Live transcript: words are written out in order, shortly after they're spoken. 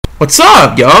What's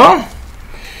up, y'all?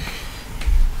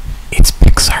 It's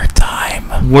Pixar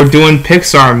time. We're doing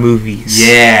Pixar movies.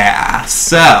 Yeah,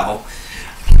 so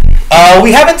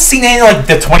we haven't seen any like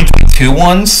the 2022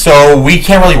 ones, so we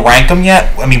can't really rank them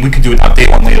yet. I mean, we could do an update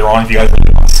one later on if you guys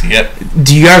really want to see it.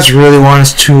 Do you guys really want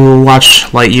us to watch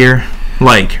Lightyear?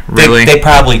 Like, really? They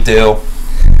probably do.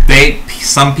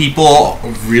 Some people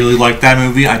really like that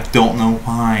movie. I don't know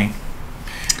why.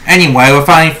 Anyway,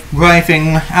 without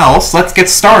anything else, let's get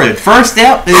started. First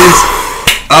up is...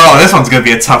 Oh, this one's going to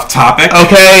be a tough topic.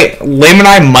 Okay, Liam and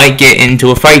I might get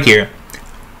into a fight here.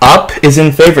 Up is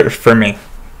in favor for me.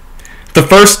 The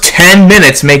first 10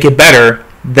 minutes make it better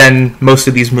than most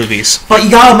of these movies. But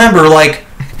you gotta remember, like,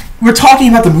 we're talking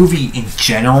about the movie in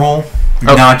general,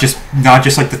 not just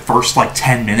like the first, like,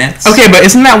 10 minutes. Okay, but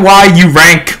isn't that why you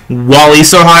rank WALL-E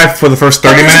so high for the first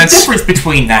 30 minutes? There's a difference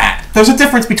between that. There's a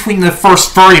difference between the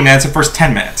first 30 minutes and first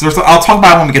 10 minutes. I'll talk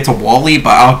about it when we get to WALL-E,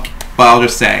 but I'll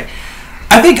just say...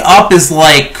 I think Up is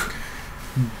like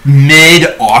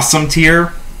mid-awesome tier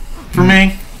for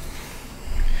me.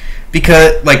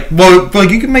 Because, like,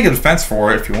 you can make a defense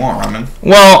for it if you want, Ramen.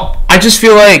 Well, I just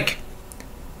feel like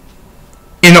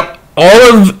in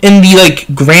the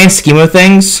like grand scheme of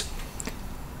things,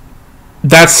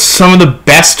 that's some of the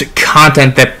best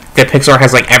content that Pixar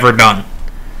has like ever done.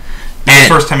 And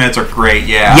the first 10 minutes are great,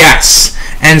 yeah. Yes,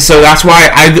 and so that's why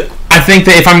I think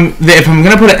that if I'm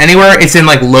gonna put it anywhere, it's in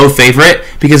like low favorite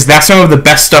because that's some of the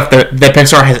best stuff that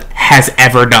Pixar has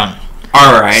ever done.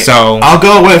 All right, so I'll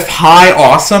go with high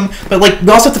awesome, but like we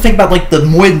also have to think about like the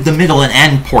middle and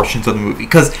end portions of the movie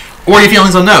because what are your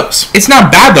feelings on those? It's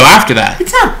not bad though. After that,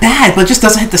 it's not bad, but it just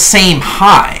doesn't hit the same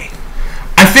high.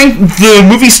 I think the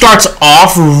movie starts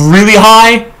off really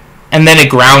high, and then it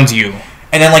grounds you,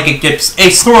 and then like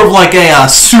it's sort of like a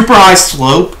super high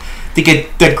slope.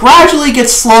 That gradually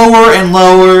gets slower and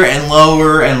lower and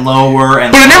lower and lower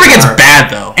and. But it never gets bad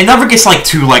though. It never gets like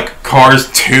to like Cars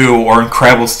 2 or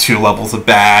Incredibles 2 levels of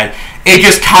bad. It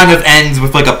just kind of ends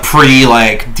with like a pretty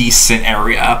like decent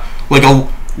area, like a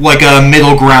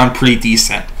middle ground, pretty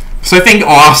decent. So I think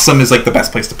awesome is like the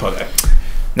best place to put it.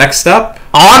 Next up,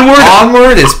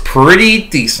 Onward is pretty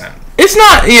decent. It's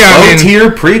not low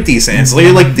tier, pretty decent. It's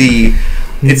literally like the.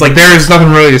 It's like there's nothing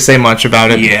really to say much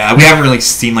about it. Yeah, we haven't really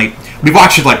seen like we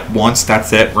watched it like once.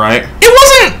 That's it, right?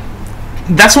 It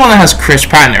wasn't. That's the one that has Chris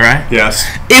Pratt in it, right? Yes.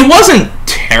 It wasn't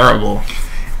terrible.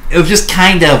 It was just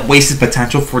kind of wasted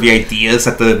potential for the ideas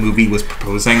that the movie was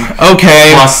proposing.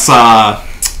 Okay. Plus,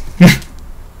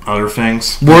 other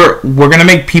things. We're gonna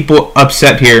make people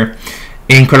upset here.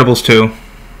 Incredibles 2.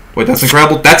 Wait, that's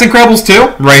Incredibles. That's Incredibles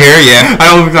 2? Right here, yeah.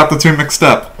 I only got the two mixed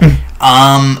up.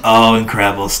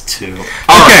 Incredibles 2.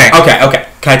 Okay.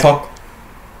 Can I talk?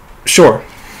 Sure.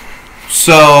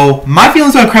 So, my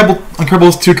feelings on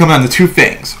Incredibles 2 come down to two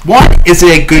things. One, is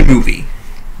it a good movie?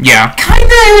 Yeah. Kinda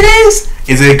it is.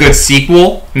 Is it a good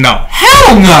sequel? No.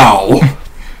 Hell no!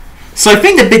 So I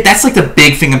think that's like the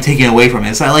big thing I'm taking away from it.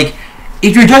 Is that like,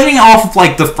 if you're judging it off of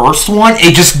like the first one,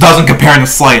 it just doesn't compare in the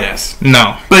slightest.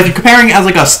 No. But if you're comparing it as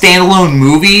like a standalone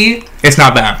movie... It's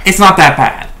not bad. It's not that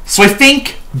bad. So I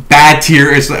think bad tier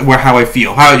is how I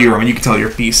feel. How about you, Roman? You can tell your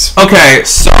piece. Okay,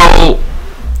 so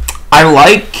I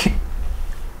like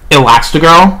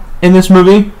Elastigirl in this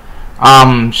movie.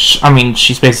 I mean,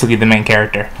 she's basically the main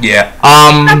character. Yeah.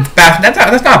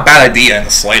 That's not a bad idea in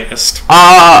the slightest.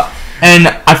 And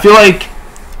I feel like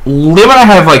Liv and I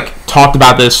have like talked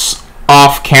about this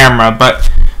off camera, but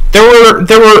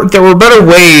there were better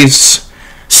ways.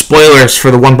 Spoilers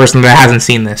for the one person that hasn't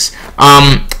seen this.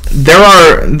 There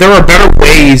are better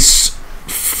ways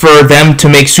for them to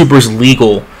make supers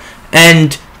legal,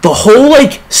 and the whole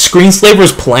like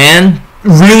screenslaver's plan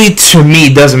really to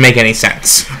me doesn't make any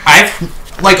sense.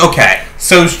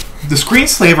 So the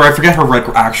screenslaver, I forget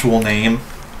her actual name,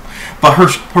 but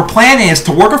her plan is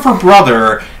to work with her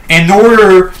brother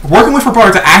working with her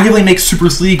brother to actively make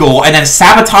supers legal, and then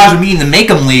sabotage a meeting to make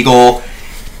them legal.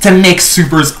 To make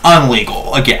supers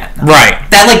unlegal again. Right.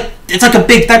 It's like a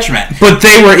big detriment. But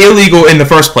they were illegal in the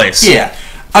first place. Yeah.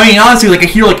 I mean, honestly, like I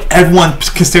hear like everyone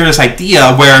consider this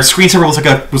idea where Screensaver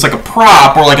was like a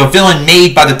prop or like a villain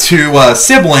made by the two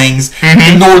siblings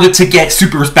in order to get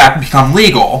supers back and become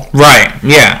legal. Right.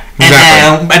 Yeah.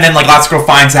 Exactly. And then like Elastigirl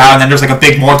finds out, and then there's like a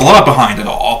big moral dilemma behind it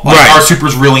all. Like, right. Are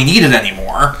supers really needed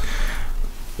anymore?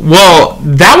 Well,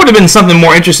 that would have been something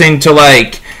more interesting to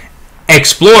like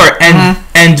explore, and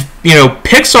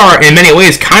Pixar in many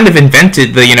ways kind of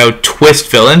invented the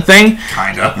twist villain thing.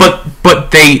 Kinda.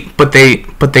 But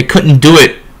they couldn't do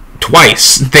it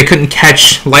twice. They couldn't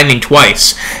catch lightning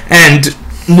twice, and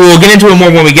we'll get into it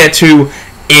more when we get to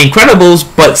Incredibles,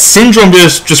 but Syndrome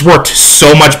just worked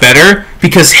so much better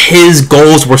because his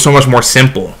goals were so much more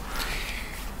simple.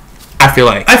 I feel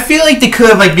like they could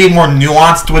have like been more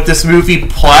nuanced with this movie.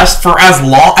 Plus, for as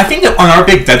long, I think that another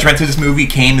big detriment to this movie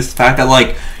came is the fact that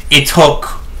like it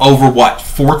took over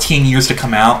 14 years to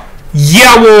come out.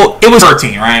 Yeah, well, it was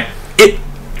 13, right? It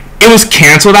was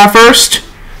canceled at first,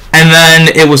 and then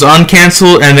it was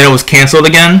uncanceled, and then it was canceled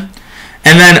again,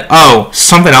 and then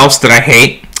something else that I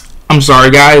hate. I'm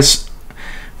sorry, guys.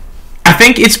 I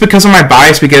think it's because of my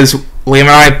bias because Liam and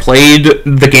I played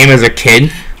the game as a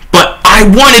kid. But I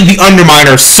wanted the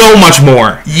Underminer so much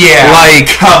more. Yeah. Like,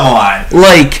 come on.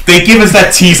 Like, they give us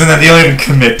that tease and then they don't even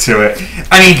commit to it.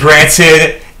 I mean,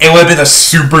 granted, it would have been a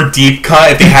super deep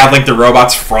cut if they had like the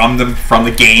robots from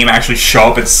the game actually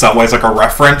show up in some ways like a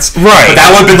reference. Right. But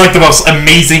that would have been like the most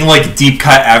amazing like deep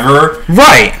cut ever.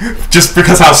 Right. Just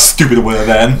because how stupid it would have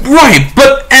been. Right.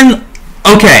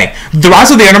 Okay, the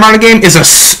Rise of the Underminer game is a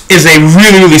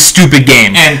really, really stupid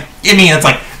game. And I mean, it's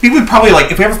like we would probably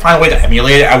like if we ever find a way to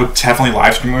emulate it, I would definitely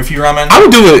live stream it with you, Ramen. I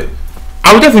would do it.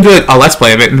 I would definitely do a let's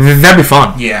play of it. That'd be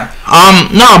fun. Yeah.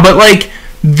 No, but like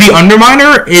the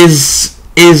Underminer is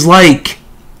like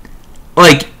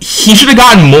he should have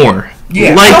gotten more.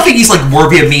 Yeah. Like, I don't think he's like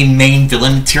worthy of being main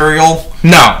villain material.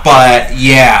 No. But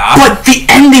yeah. But the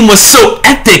ending was so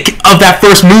epic of that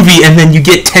first movie, and then you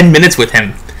get 10 minutes with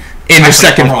him in the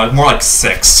second. More like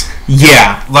 6.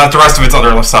 Yeah. The rest of it's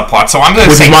other subplots. So I'm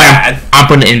gonna say bad. I'm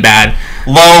putting it in bad.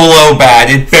 Low bad.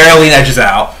 It barely edges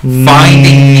out.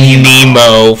 Finding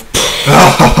Nemo.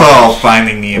 Oh,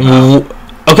 Finding Nemo.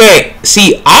 Okay,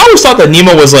 see, I always thought that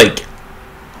Nemo was like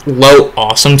low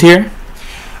awesome tier.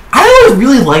 I always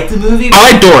really liked the movie.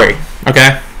 I like Dory.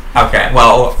 Okay. Okay.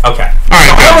 Well. Okay. All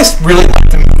right. I always really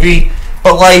liked the movie,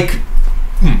 but like,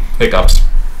 hiccups.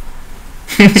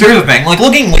 So here's the thing. Like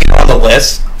looking later on the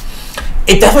list,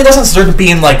 it definitely doesn't deserve to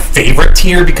be in like favorite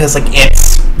tier because like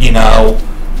it's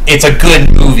it's a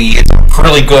good movie. It's a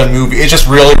really good movie. It's just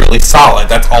really really solid.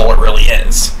 That's all it really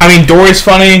is. I mean, Dory's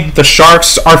funny. The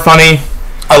sharks are funny.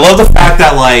 I love the fact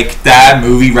that like that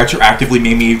movie retroactively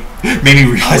made me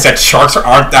realize that sharks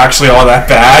aren't actually all that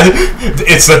bad.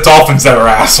 It's the dolphins that are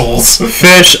assholes.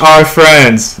 Fish are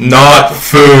friends, not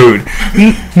food.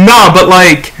 No, but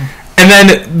like, and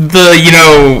then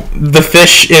the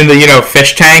fish in the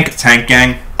fish tank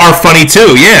gang are funny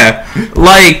too. Yeah,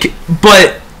 like,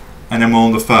 but. And then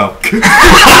Willem Dafoe.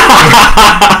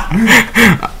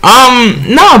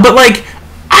 No, but like,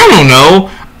 I don't know.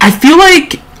 I feel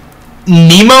like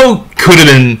Nemo could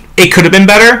have been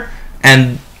better,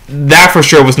 and that for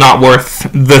sure was not worth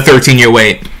the 13-year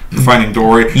wait. Finding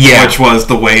Dory, yeah, which was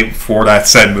the wait for that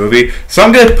said movie. So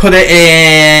I'm gonna put it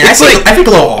in. I think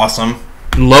low awesome.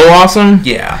 Low awesome.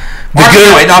 Yeah.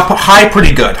 High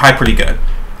pretty good. High pretty good.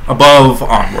 Above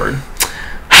Onward.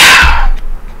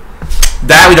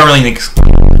 That we don't really need.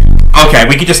 Okay,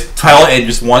 we could just tell it in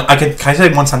just one. Can I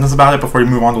say one sentence about it before we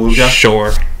move on to Luca?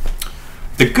 Sure.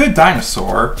 The Good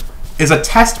Dinosaur is a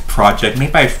test project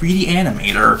made by a 3D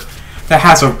animator that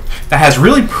has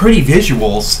really pretty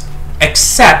visuals,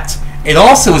 except it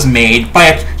also is made by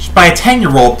a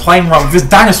 10-year-old playing around with his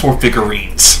dinosaur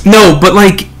figurines. No, but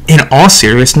like in all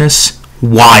seriousness,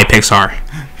 why Pixar?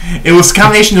 It was a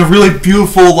combination of really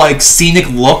beautiful like scenic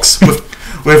looks with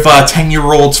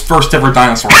 10-year-old's first ever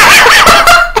dinosaur.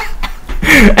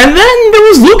 And then there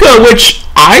was Luca, which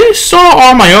I saw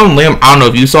on my own. Liam, I don't know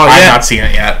if you saw it yet. I've not seen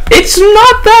it yet. It's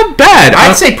not that bad.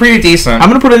 I'd say pretty decent. I'm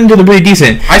going to put it into the pretty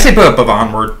decent. I'd say put it above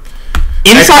Onward.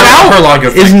 Inside Out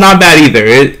is not bad either.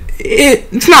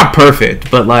 It's not perfect,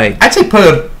 but like... I'd say put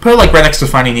it like right next to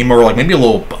Finding Nemo or like maybe a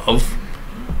little above.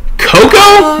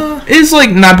 Coco is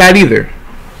like not bad either.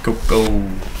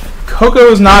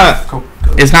 Coco is not...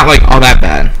 It's not like all that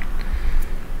bad.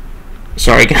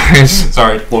 Sorry, guys.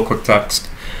 Sorry, little quick text.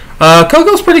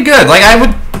 Coco's pretty good. Like I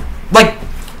would like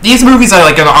these movies.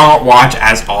 I don't watch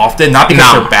as often, not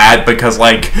because they're bad, because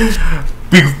like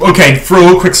for a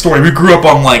little quick story, we grew up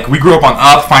on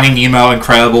Up, Finding Nemo,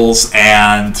 Incredibles,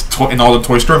 and all the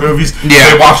Toy Story movies.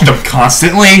 Yeah, we watched them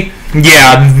constantly.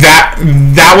 Yeah,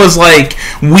 that was like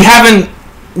we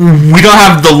don't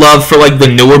have the love for like the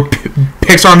newer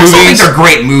Pixar movies. I think they're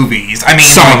great movies. I mean,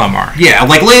 some of them are. Yeah,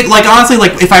 like honestly,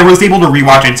 like if I was able to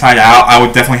rewatch Inside Out, I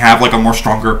would definitely have like a more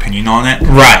stronger opinion on it.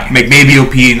 Right. Maybe it'll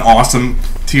be an awesome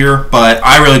tier, but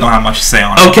I really don't have much to say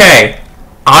on it. Okay,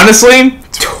 honestly,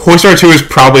 Toy Story 2 is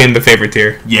probably in the favorite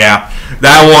tier. Yeah,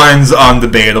 that one's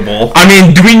undebatable. I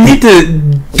mean, do we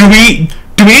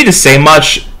need to say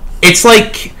much? It's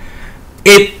like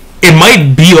it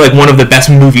might be like one of the best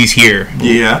movies here.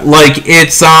 Yeah. Like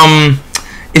it's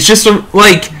just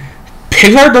like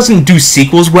Pixar doesn't do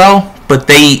sequels well, but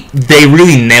they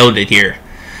really nailed it here.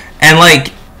 And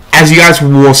like, as you guys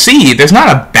will see, there's not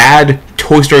a bad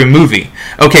Toy Story movie.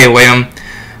 Okay, Liam.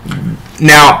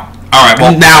 Now, all right.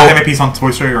 Well, now, can I make a piece on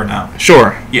Toy Story or no?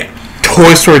 Sure. Yeah.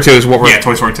 Toy Story 2 is what we're... Yeah,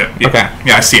 Toy Story 2. Yeah. Okay.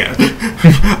 Yeah, I see it.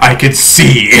 I could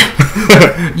see.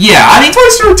 Yeah, I mean, Toy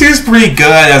Story 2 is pretty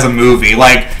good as a movie.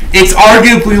 Like, it's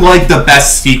arguably, like, the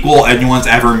best sequel anyone's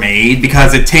ever made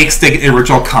because it takes the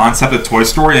original concept of Toy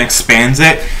Story and expands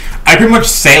it. I pretty much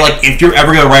say, like, if you're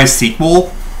ever going to write a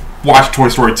sequel, watch Toy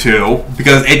Story 2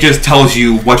 because it just tells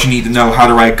you what you need to know how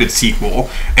to write a good sequel.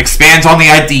 Expands on the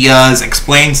ideas,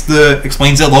 explains it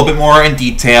a little bit more in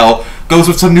detail, goes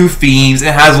with some new themes,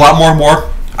 and has a lot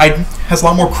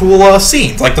more cool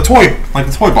scenes like the toy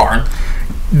barn.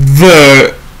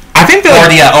 I think that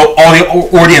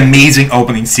or the amazing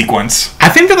opening sequence. I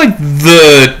think that like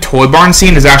the toy barn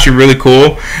scene is actually really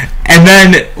cool. And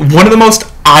then one of the most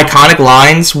iconic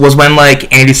lines was when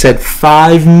like Andy said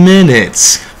 5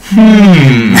 minutes.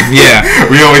 Yeah.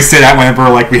 We always say that whenever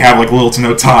like we have like little to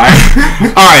no time.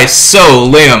 Alright, so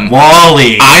Liam.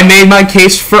 WALL-E. I made my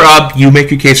case for Up, you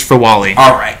make your case for WALL-E.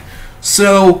 Alright.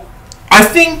 So I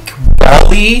think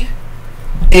WALL-E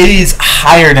is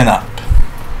higher than Up.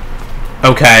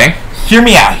 Okay. Hear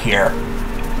me out here.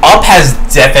 Up has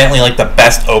definitely like the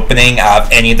best opening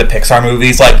of any of the Pixar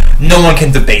movies. Like no one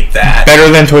can debate that. Better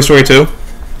than Toy Story 2?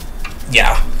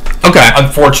 Yeah. Okay.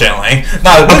 Unfortunately.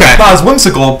 Not as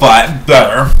whimsical, but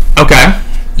better. Okay.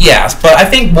 Yes, but I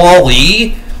think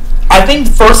WALL-E,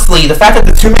 firstly, the fact that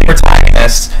the two main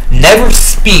protagonists never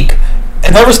speak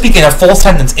in a full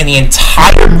sentence in the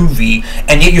entire movie,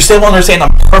 and yet you're still able to understand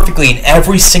them perfectly in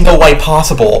every single way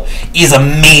possible, is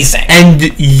amazing. And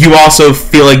you also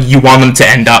feel like you want them to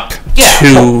end up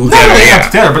together.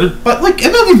 But like,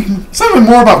 it's not even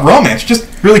more about romance, just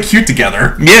really cute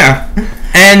together. Yeah.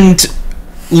 And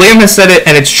Liam has said it,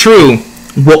 and it's true.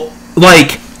 Well,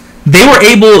 like, they were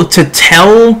able to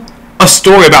tell a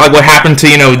story about like what happened to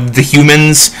the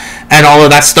humans and all of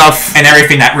that stuff and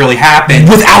everything that really happened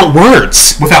without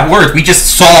words. We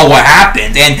just saw what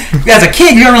happened, and as a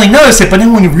kid, you don't really notice it. But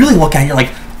then when you really look at it, you're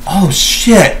like, "Oh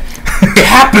shit,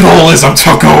 capitalism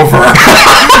took over."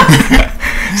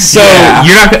 So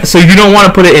you don't want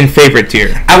to put it in favorite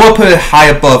tier. I will put it high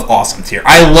above awesome tier.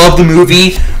 I love the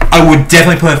movie. I would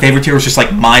definitely put it in favorite tier. It's just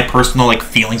like my personal like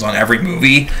feelings on every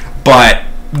movie. But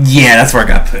yeah, that's where I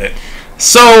gotta put it.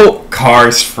 So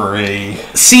Cars 3.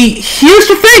 See, here's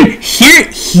the thing.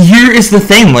 Here is the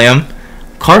thing, Liam.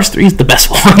 Cars 3 is the best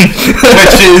one.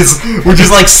 which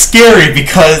is like scary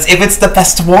because if it's the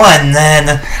best one,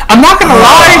 then I'm not gonna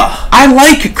lie. I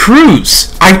like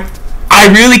Cruise. I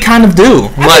really kind of do.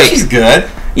 I think she's good.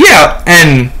 Yeah,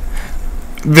 and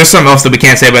there's something else that we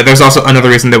can't say, but there's also another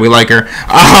reason that we like her.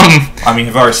 I mean,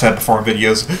 I've already said before in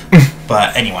videos,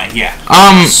 but anyway, yeah.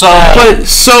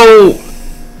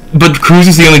 But Cruise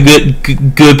is the only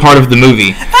good part of the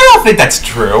movie. I don't think that's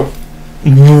true.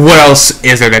 What else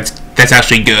is there that's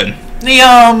actually good?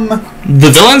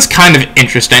 The villain's kind of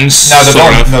interesting.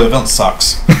 No, the villain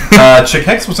sucks. Chick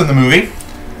Hicks was in the movie.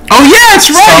 Oh yeah, that's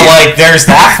right. So like, there's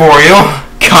that for you.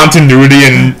 Continuity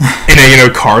in a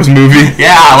Cars movie.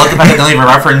 Yeah, I like the fact that they don't even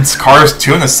reference Cars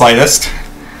 2 in the slightest.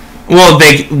 Well,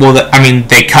 they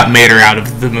cut Mater out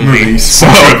of the movie, so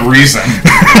for good reason.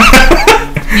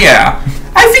 Yeah,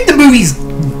 I think the movie's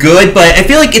good, but I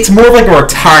feel like it's more like a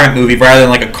retirement movie rather than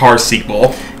like a Cars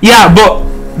sequel. Yeah, but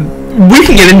we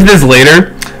can get into this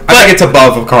later. I think it's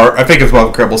above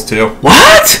Incredibles 2.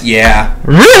 What? Yeah.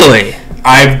 Really?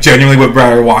 I genuinely would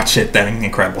rather watch it than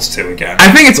Incredibles 2 again.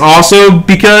 I think it's also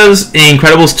because in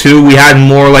Incredibles 2 we had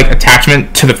more like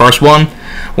attachment to the first one,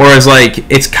 whereas like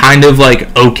it's kind of like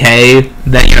okay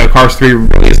that Cars 3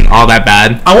 really isn't all that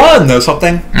bad. I want to know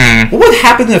something. What would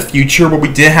happen in the future where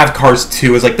we didn't have Cars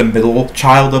 2 as like the middle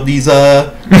child of these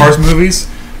Cars movies?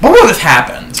 What would have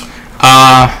happened?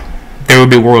 There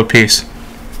would be world peace.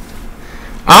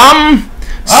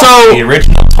 So the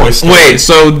original Toy Story. Wait,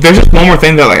 so there's just one more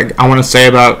thing that like I want to say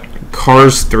about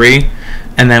Cars 3,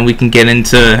 and then we can get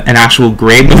into an actual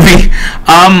great movie.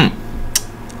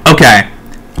 Okay.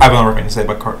 I have another thing to say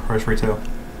about Cars 3 too.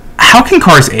 How can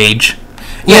Cars age?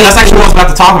 Yeah, that's actually what I was about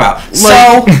to talk about.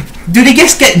 So, do they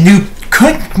just get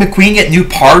could McQueen get new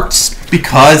parts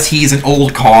because he's an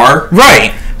old car?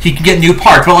 Right. He can get new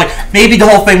parts, but like maybe the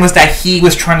whole thing was that he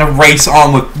was trying to race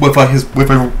on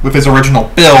with his original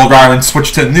build rather than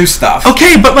switch to the new stuff.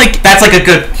 Okay, but like that's like a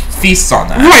good feast on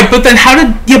that. Right, but then how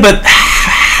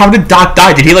did Doc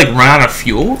die? Did he like run out of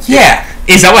fuel? Yeah.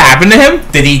 Is that what happened to him?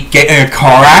 Did he get in a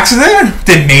car accident?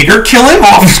 Did Mater kill him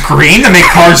off screen to make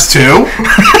Cars 2?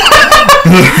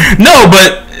 No,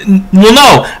 but Well,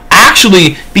 no.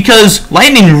 Actually, because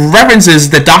Lightning references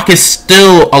that Doc is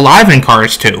still alive in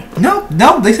Cars 2.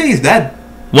 No, they say he's dead.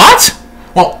 What?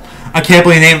 Well, I can't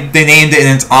believe they named it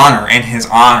in his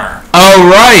honor. Oh,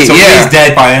 right, so yeah. he's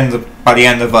dead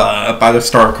by the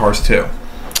start of Cars 2.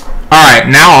 Alright,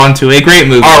 now on to a great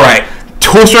movie. Alright.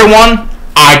 Toy Story 1,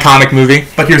 iconic movie.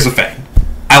 But here's the thing.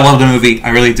 I love the movie, I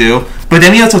really do. But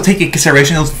then we also take into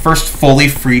consideration it was the first fully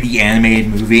 3D animated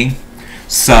movie.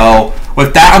 So,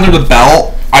 with that under the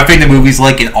belt, I think the movie's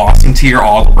like an awesome tier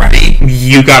already.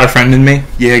 You got a friend in me?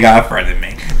 Yeah, you got a friend in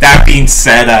me. That being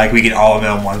said, we can all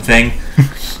admit on one thing.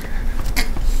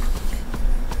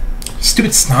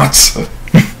 Stupid snots.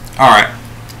 Alright.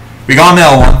 We got to admit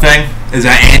on one thing, is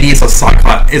that Andy is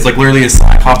like literally a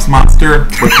Cyclops monster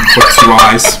with 2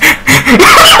 eyes.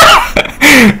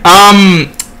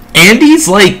 Andy's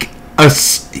like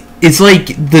it's like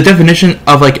the definition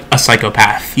of like a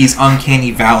psychopath. He's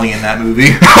Uncanny Valley in that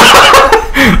movie.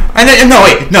 Okay,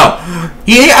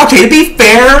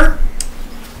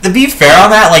 to be fair on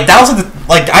that, like that was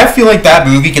I feel like that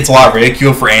movie gets a lot of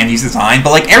ridicule for Andy's design,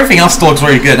 but like everything else still looks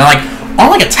really good. And like on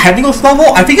like a technical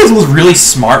level, I think it was really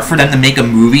smart for them to make a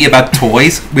movie about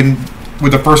toys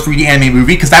with the first 3D anime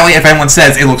movie, because that way if anyone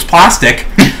says it looks plastic,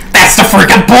 that's the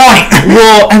freaking point.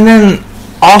 Well, and then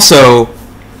also,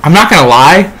 I'm not gonna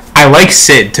lie, I like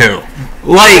Sid too.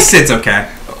 Like Sid's okay.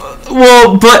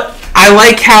 Well, but I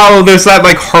like how there's that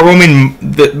like heartwarming.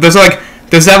 There's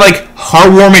that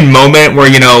heartwarming moment where,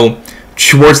 you know,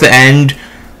 towards the end,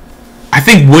 I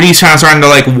think Woody's starting to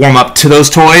like warm up to those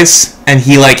toys, and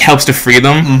he like helps to free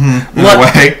them. Mm-hmm. In a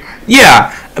way.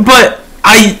 Yeah, but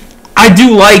I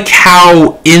do like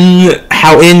how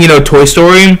in you know Toy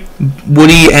Story,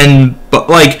 Woody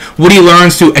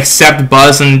learns to accept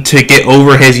Buzz and to get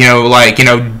over his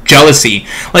jealousy.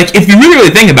 Like if you really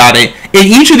think about it, in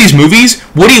each of these movies,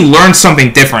 Woody learns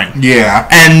something different. Yeah,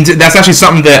 and that's actually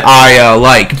something that I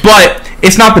like. But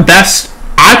it's not the best.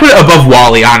 I put it above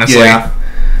WALL-E, honestly. Yeah. No.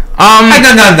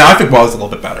 I think WALL-E's a little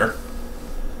bit better.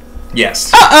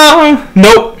 Yes.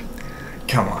 Nope.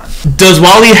 Come on. Does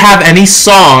WALL-E have any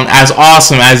song as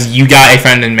awesome as You Got a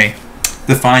Friend in Me?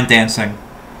 Define dancing.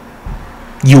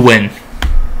 You win.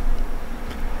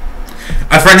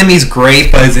 A Friend in Me is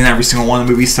great, but it's in every single one of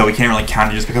the movies, so we can't really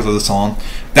count it just because of the song.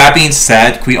 That being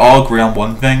said, can we all agree on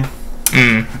one thing?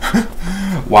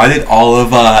 Why did all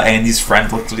of Andy's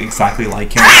friends look exactly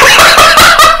like him?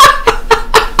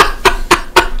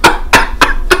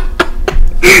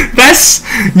 That's,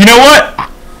 you know what?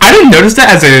 I didn't notice that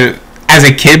as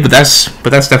a kid, but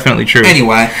that's definitely true.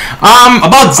 Anyway,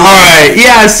 about all right,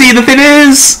 yeah. See, the thing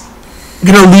is,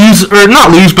 gonna lose or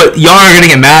not lose, but y'all are gonna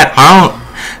get mad.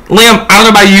 Liam, I don't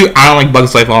know about you. I don't like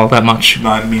Bugs Life all that much.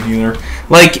 Not me neither.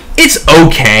 Like it's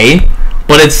okay,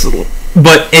 but it's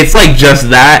like just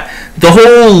that. The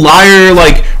whole liar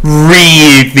like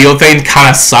reveal thing kind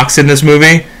of sucks in this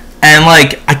movie, and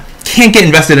like I can't get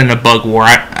invested in a bug war.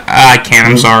 I can't.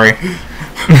 I'm sorry.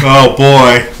 Oh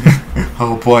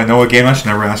boy, I know a game I should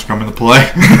never ask Roman to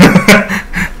play.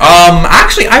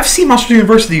 Actually, I've seen Monsters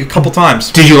University a couple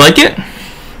times. Did you like it?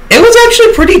 It was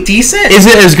actually pretty decent. Is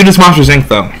it as good as Monsters Inc.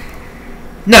 though?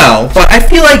 No, but I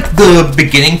feel like the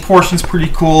beginning portion's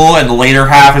pretty cool, and the later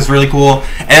half is really cool.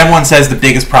 And everyone says the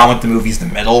biggest problem with the movie is the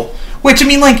middle, which I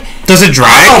mean, like, does it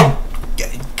drag?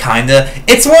 Kinda.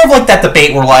 It's more of like that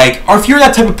debate where like, or if you're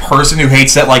that type of person who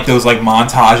hates that like those like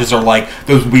montages or like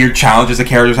those weird challenges the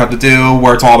characters have to do,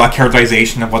 where it's all about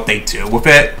characterization of what they do with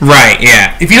it. Right.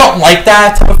 Yeah. If you don't like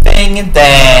that type of thing,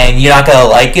 then you're not gonna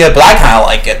like it. But I kind of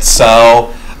like it,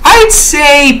 so I'd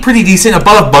say pretty decent.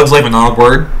 Above Bugs Life and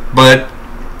Onward, but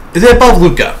is it above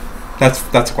Luca? That's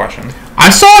a question.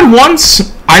 I saw it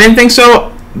once. I didn't think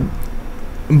so,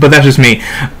 but that's just me.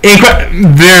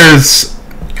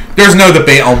 There's no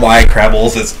debate on why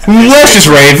Incredibles is. Let's just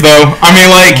rave though. I mean,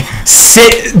 like,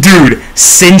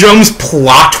 Syndrome's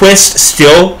plot twist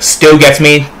still gets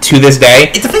me to this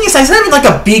day. The thing is, it's not even like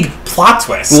a big plot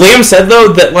twist. Liam said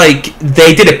though that like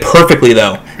they did it perfectly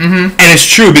though, and it's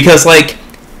true because like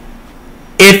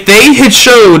if they had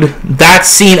showed that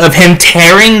scene of him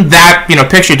tearing that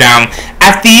picture down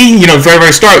at the very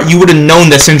very start, you would have known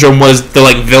that Syndrome was the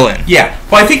like villain. Yeah,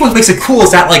 but I think what makes it cool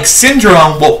is that like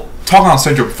Syndrome. Well, talking on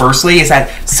Syndrome firstly is that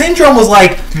Syndrome was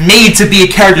like made to be a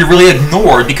character you really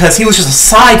ignored because he was just a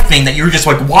side thing that you were just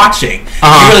like watching.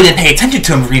 You really didn't pay attention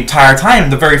to him for the entire time in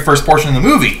the very first portion of the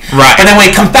movie. Right. But then when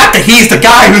it comes back that he's the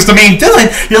guy who's the main villain,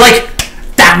 you're like,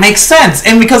 that makes sense.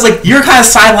 And because like you're kind of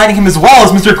sidelining him as well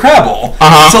as Mr. Incredible.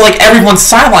 So like everyone's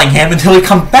sidelining him until he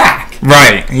comes back.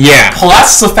 Right. Yeah.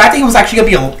 Plus the fact that he was actually gonna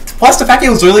be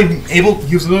he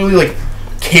was literally like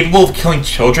capable of killing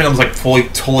children and was like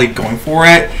totally going for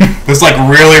it was like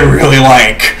really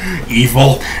like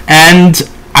evil. And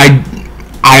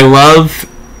I love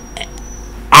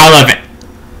it.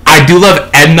 I do love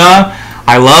Edna.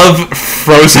 I love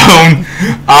Frozone.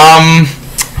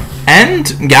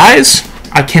 And guys,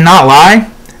 I cannot lie.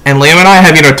 And Liam and I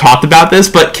have talked about this,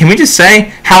 but can we just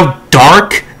say how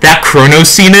dark that Chronos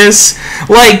scene is?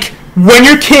 Like, when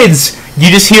you're kids, you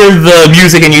just hear the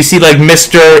music and you see like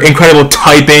Mr. Incredible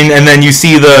typing, and then you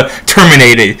see the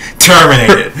Terminated.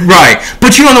 Right.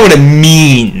 But you don't know what it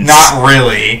means. Not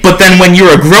really. But then when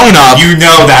you're a grown-up, you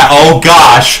know that, oh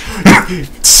gosh,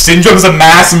 Syndrome's a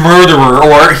mass murderer,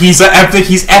 or he's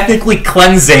ethically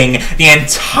cleansing the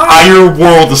entire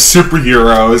world of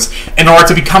superheroes in order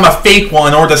to become a fake one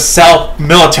in order to sell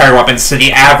military weapons to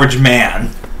the average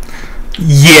man.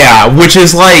 Yeah, which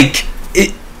is like,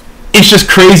 it's just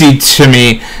crazy to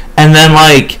me. And then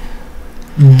like,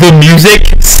 the music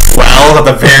swells at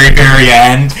the very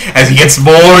end as he gets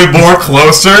more and more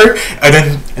closer,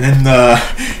 and then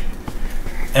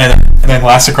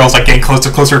Elastigirl's like getting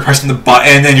closer, pressing the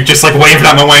button, and you're just like waiting for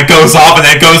that moment when it goes off, and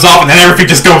then it goes off, and then everything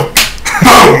just goes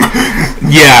boom.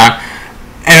 Yeah,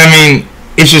 and I mean,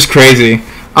 it's just crazy.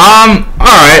 All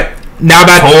right, now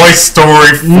back Toy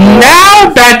Story 4.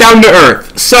 Now back down to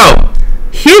earth. So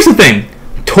here's the thing: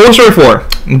 Toy Story 4,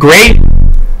 great.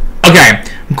 Okay,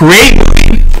 great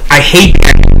movie. I hate the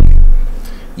ending.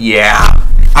 Yeah,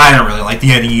 I don't really like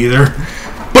the ending either.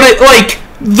 But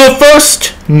the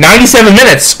first 97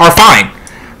 minutes are fine.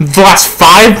 The last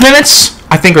 5 minutes,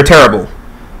 I think, are terrible.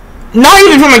 Not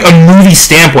even from like a movie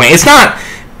standpoint. It's not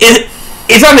that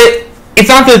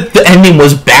the ending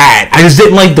was bad. I just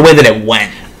didn't like the way that it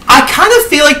went. I kind of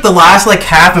feel like the last like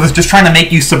half was just trying to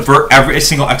make you subvert every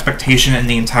single expectation in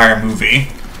the entire movie.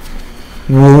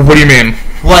 What do you mean?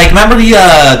 Like, remember the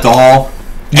doll?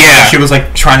 Yeah. She was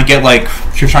like trying to get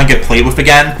played with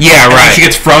again. Yeah, and right. She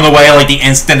gets thrown away like the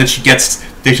instant that she gets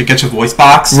her voice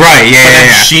box. Right.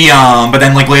 Yeah. But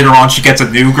then like later on she gets a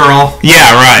new girl.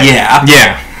 Yeah. Right.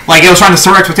 Yeah. Like, it was trying to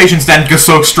sort expectations, then go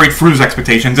so straight through his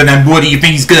expectations, and then Woody, you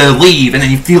think he's gonna leave, and then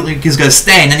you feel like he's gonna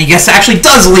stay, and then he actually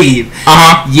does leave.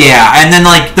 Yeah, and then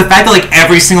like the fact that like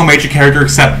every single major character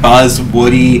except Buzz,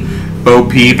 Woody, Bo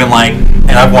Peep, and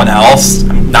everyone else,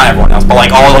 I mean, not everyone else, but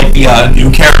like all like the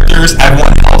new characters,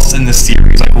 everyone else in this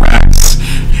series, like Rex,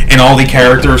 and all the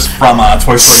characters from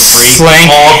Toy Story 3,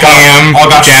 all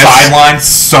got sidelined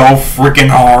so freaking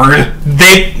hard.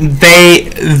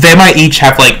 They might each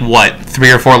have like what,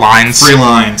 3 or 4 lines? 3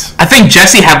 lines. I think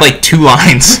Jesse had like 2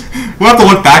 lines. We'll have to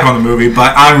look back on the movie,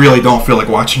 but I really don't feel like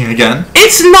watching it again.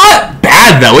 It's not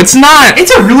bad though. It's not.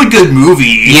 It's a really good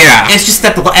movie. Yeah. It's just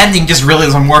that the ending just really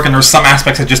doesn't work, and there's some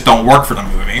aspects that just don't work for the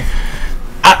movie.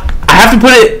 I have to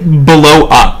put it below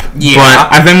up. Yeah.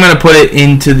 But I think I'm gonna put it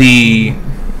into the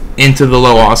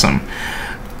low awesome.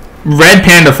 Red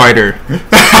Panda Fighter.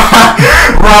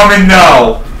 Roman,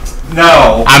 no.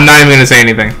 I'm not even gonna say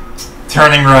anything.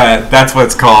 Turning Red. That's what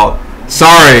it's called.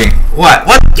 Sorry. What?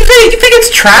 You think it's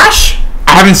trash?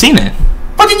 I haven't seen it.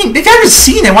 But if you haven't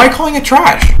seen it, why are you calling it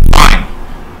trash? Fine.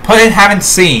 Put it haven't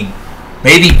seen.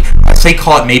 Maybe I say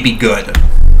call it maybe good.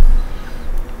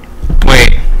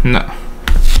 Wait, no.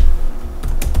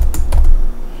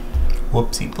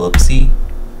 Whoopsie.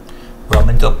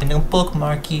 Roman open a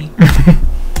bookmarky.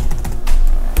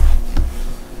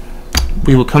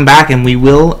 We will come back and we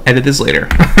will edit this later.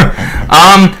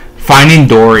 Finding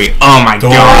Dory. Oh my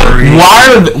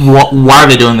god. Why are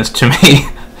they doing this to me?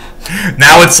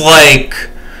 Now it's like,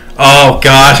 oh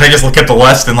gosh, I just look at the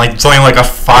list and like something like a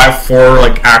 5-4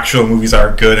 like actual movies that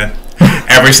are good, and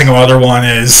every single other one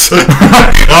is oh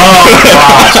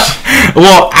gosh.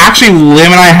 Well, actually,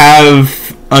 Lim and I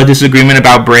have a disagreement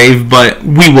about Brave, but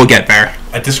we will get there.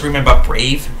 A disagreement about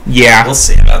Brave? Yeah. We'll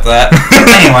see about that.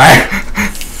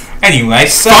 Anyway,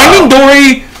 so Finding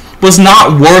Dory was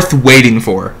not worth waiting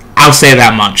for. I'll say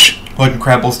that much. Like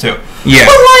Incredibles 2. Yeah.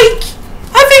 But like,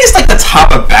 I think it's like the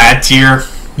top of bad tier.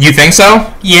 You think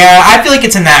so? Yeah, I feel like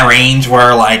it's in that range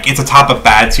where like it's a top of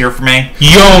bad tier for me.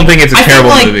 You don't think it's a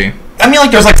terrible movie? I mean,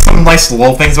 like, there's like some nice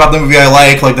little things about the movie I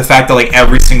like the fact that like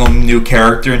every single new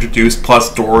character introduced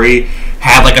plus Dory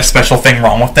had like a special thing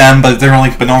wrong with them, but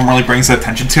no one really brings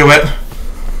attention to it.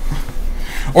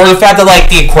 Or the fact that like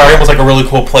the aquarium was like a really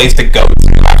cool place to go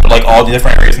to after like all the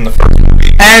different areas in the first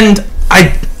movie. And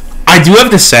I do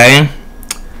have to say,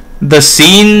 the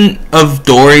scene of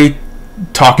Dory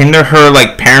talking to her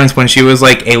like parents when she was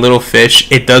like a little fish,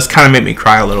 it does kind of make me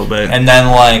cry a little bit. And then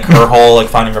like her whole like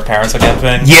finding her parents again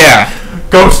thing. Yeah.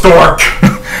 Ghost Dork.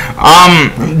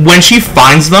 When she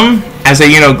finds them as a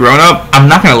grown up, I'm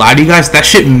not gonna lie to you guys, that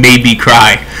shit made me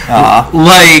cry.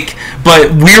 Like,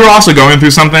 but we were also going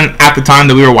through something at the time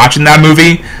that we were watching that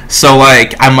movie, so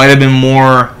like I might have been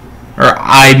more, or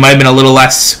I might have been a little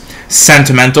less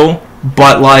sentimental.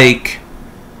 But like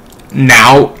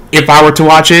now, if I were to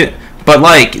watch it, but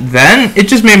like then it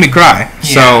just made me cry.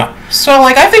 Yeah. So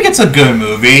like I think it's a good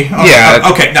movie. Yeah.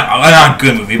 Okay, no, not a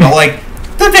good movie, but like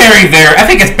the very I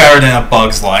think it's better than A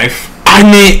Bug's Life. I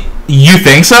mean, you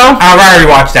think so? I'd rather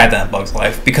watch that than A Bug's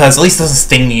Life because at least it doesn't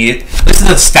sting me. At least it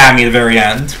doesn't stab me at the very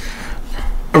end.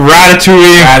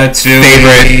 Ratatouille.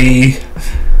 Favorite.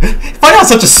 Find out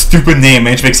such a stupid name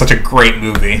and it makes such a great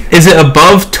movie. Is it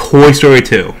above Toy Story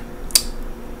 2?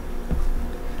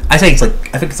 I think it's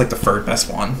like the third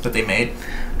best one that they made.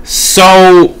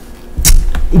 So,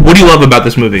 what do you love about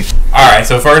this movie? All right.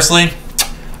 So firstly,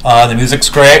 the music's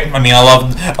great. I mean, I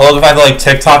love the fact that like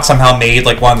TikTok somehow made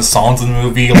like one of the songs in the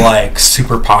movie like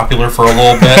super popular for a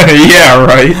little bit. Yeah,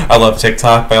 right. I love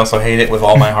TikTok, but I also hate it with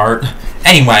all my heart.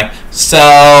 Anyway,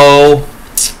 so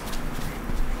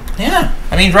yeah,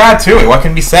 I mean, Ratatouille. What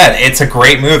can be said? It's a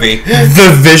great movie.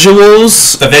 The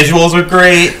visuals are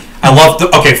great. I love the.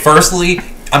 Okay, firstly,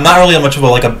 I'm not really much of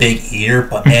a big eater,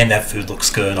 but man, that food looks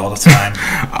good all the time.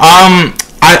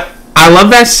 I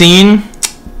love that scene.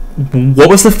 What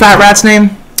was the fat rat's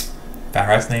name? Fat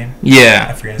rat's name? Yeah.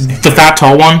 I forget his name. The fat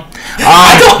tall one?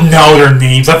 I don't know their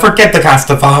names. I forget the kind of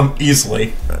stuff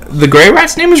easily. The gray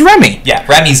rat's name is Remy. Yeah,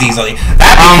 Remy's easily.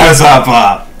 That because of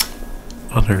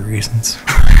other reasons.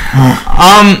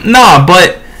 No,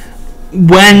 but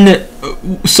when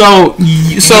so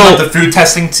like the food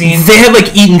testing scene, they had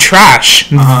like eaten trash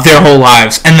their whole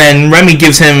lives, and then Remy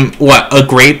gives him a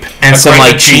grape and some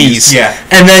like cheese. Yeah,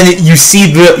 and then you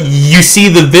see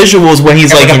the visuals when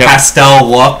he's like a pastel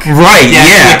look, right?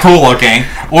 Yeah, really cool looking.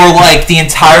 Or like the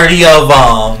entirety of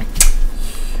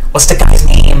what's the guy's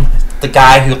name? The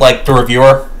guy who like the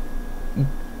reviewer,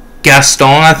 Gaston,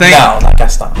 I think. No, not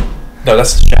Gaston. No,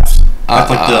 that's the chef. That's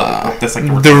like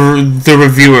the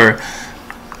reviewer.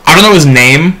 I don't know his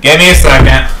name. Give me a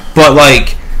second. But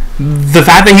like the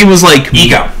fact that he was like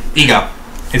Ego.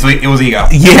 It was Ego.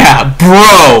 Yeah,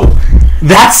 bro.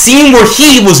 That scene where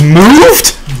he was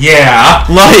moved. Yeah.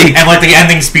 And like the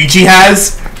ending speech he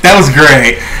has, that was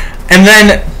great. And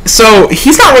then so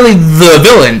he's not really the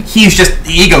villain. He's just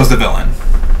Ego's the villain.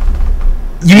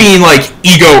 You mean like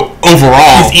Ego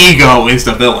overall? His ego is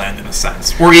the villain in a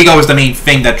sense. Or Ego is the main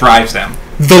thing that drives them.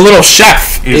 The little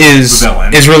chef is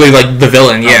really like the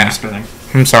villain. Yeah.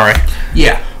 I'm sorry.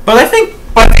 Yeah, but I think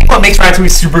what makes Ratatouille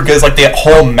super good is like the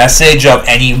whole message of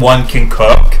anyone can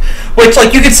cook, which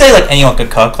like you could say like anyone can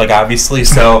cook, like obviously.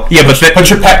 So yeah, but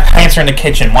put your pants in the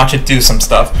kitchen, watch it do some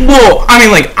stuff. Well, I mean,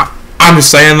 like I'm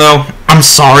just saying though. I'm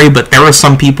sorry, but there are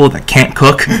some people that can't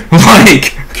cook.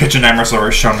 Like Kitchen Emerson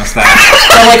has shown us that.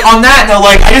 But like on that note,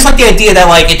 like I just like the idea that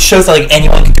like it shows that like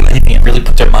anyone can do anything and really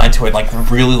put their mind to it, and, like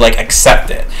really like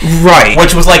accept it. Right.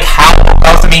 Which was like that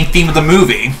was the main theme of the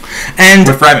movie. And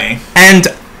with Remy. And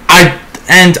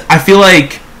I feel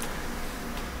like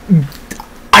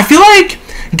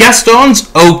Gaston's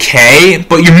okay,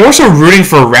 but you're more so rooting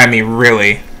for Remy,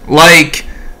 really. Like,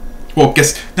 well,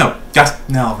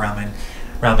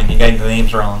 Ramen, you got the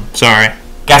names wrong. Sorry.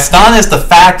 Gaston is the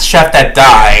fat chef that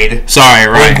died. Sorry,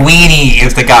 right. Linguini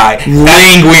is the guy.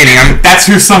 Linguini. That's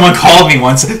who someone called me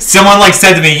once. Someone like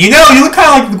said to me, you look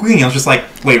kind of like Linguini. I was just like,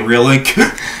 wait, really?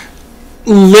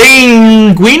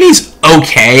 Linguini's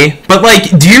okay, but like,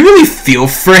 do you really feel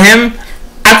for him?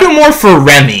 I feel more for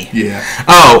Remy. Yeah.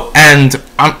 Oh, and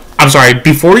I'm sorry.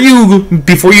 Before you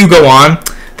go on,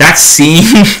 that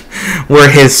scene where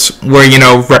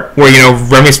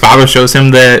Remy's father shows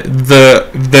him the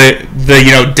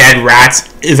dead rats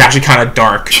is actually kind of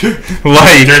dark.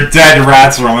 Like, they're dead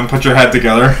rats, Roman. Put your head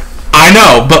together. I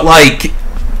know, but like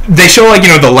they show like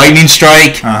the lightning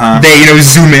strike. They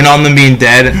zoom in on them being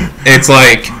dead. It's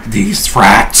like these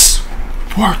rats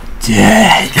were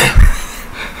dead.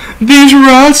 These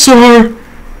rats are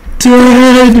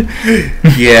dead.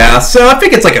 Yeah, so I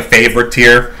think it's like a favorite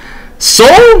tier.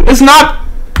 Soul is not.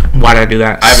 Why did I do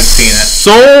that? I haven't seen it.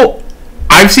 Soul,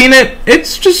 I've seen it.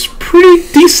 It's just pretty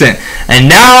decent. And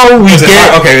now is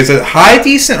it high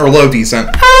decent or low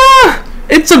decent?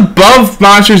 It's above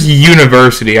Monsters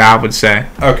University, I would say.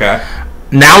 Okay.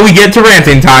 Now we get to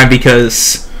ranting time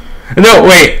because. No,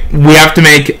 wait. We have to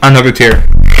make another tier.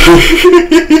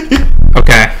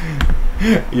 Okay.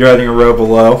 You're adding a row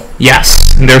below?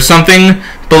 Yes. There's something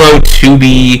below to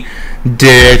be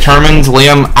determined.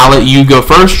 Liam, I'll let you go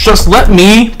first. Just let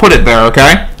me put it there,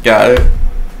 okay? Got it.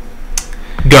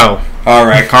 Go.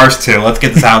 Alright, Cars 2. Let's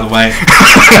get this out of the way.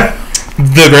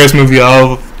 The greatest movie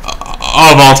of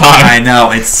of all time. I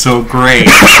know, it's so great.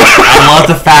 I love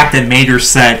the fact that Mater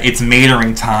said it's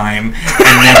matering time,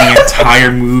 and then the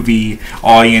entire movie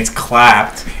audience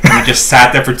clapped, and we just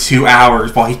sat there for 2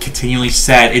 hours while he continually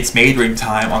said it's matering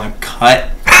time on a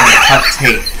cut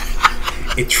tape.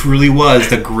 It truly was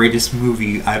the greatest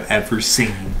movie I've ever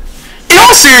seen. In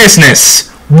all seriousness,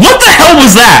 what the hell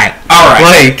was that?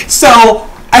 Alright. So,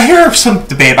 I hear some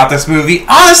debate about this movie.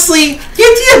 Honestly, the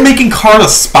idea of making Cars a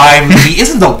spy movie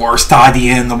isn't the worst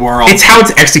idea in the world. It's how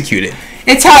it's executed.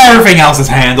 It's how everything else is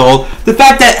handled. The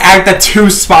fact that two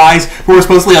spies who were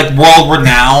supposedly like world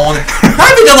renowned,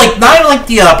 not even like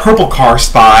the purple car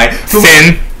spy.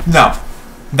 Finn? No,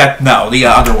 the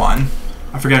other one.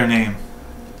 I forget her name.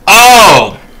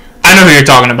 Oh, I know who you're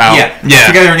talking about. Yeah. I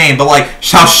forget her name, but like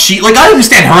how she I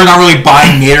understand her not really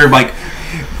buying Mater, but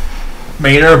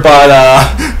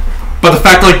the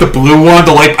fact that like the blue one,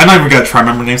 I'm not even gonna try to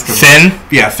remember names. Finn?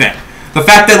 Yeah, Finn. The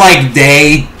fact that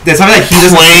there's something that he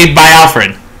doesn't played by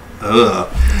Alfred. Ugh.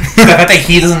 The fact that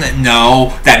he doesn't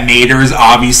know that Mater is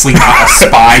obviously not a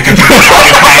spy because he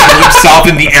handled himself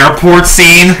in the airport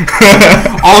scene.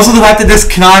 Also, the fact that this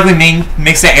canonically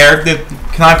makes that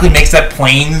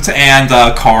planes and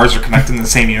cars are connected in the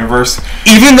same universe.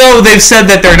 Even though they've said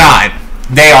that they're not.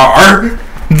 They are.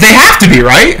 They have to be,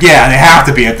 right? Yeah, they have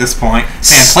to be at this point.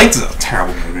 And Planes is a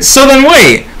terrible movie. So then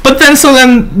wait. So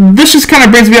then this just kind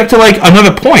of brings me up to like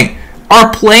another point.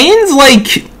 Are planes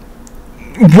like...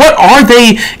 What are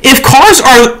they? If cars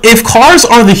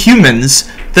are the humans,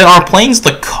 then are planes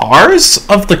the cars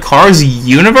of the Cars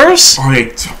universe? Are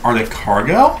they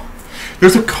cargo?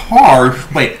 There's a car.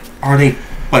 Wait, are they?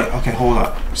 Wait, okay, hold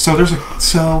up. So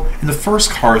in the first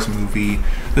Cars movie,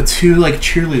 the two like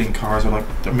cheerleading cars are like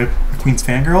the McQueen's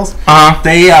fangirls.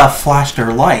 They flash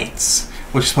their lights,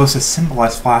 which is supposed to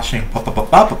symbolize flashing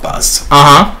buzz.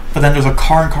 But then there's a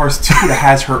car in Cars 2 that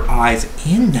has her eyes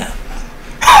in them.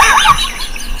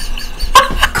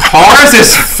 Cars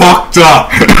is fucked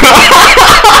up.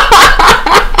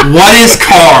 What is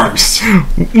Cars?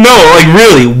 No, like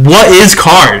really, what is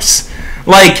Cars?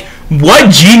 Like,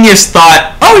 what genius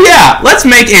thought, oh yeah, let's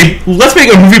make a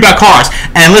movie about cars.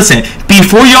 And listen,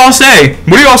 before y'all say,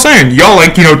 what are y'all saying? Y'all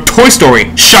like, Toy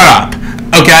Story. Shut up.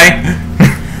 Okay?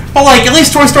 But like, at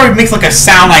least Toy Story makes like a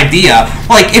sound idea.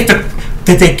 Like,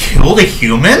 did they kill the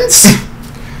humans?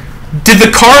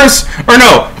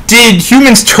 Did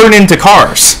humans turn into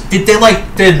cars? Did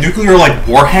a nuclear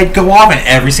warhead go off in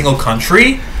every single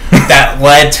country that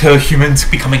led to humans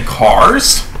becoming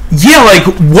cars? Yeah, like,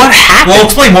 what happened? Well,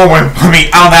 explain more on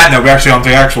that note, we actually on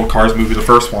the actual Cars movie, the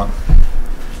first one.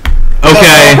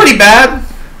 Okay. Pretty bad.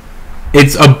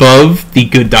 It's above The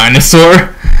Good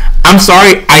Dinosaur. I'm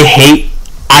sorry, I hate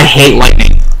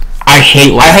lightning. I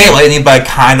hate lightning, but I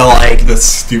kind of like the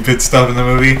stupid stuff in the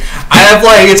movie.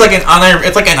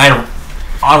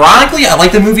 Ironically, I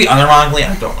like the movie. Unironically,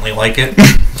 I don't really like it.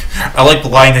 I like the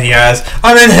line that he has,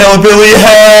 "I'm in hillbilly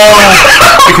hell,"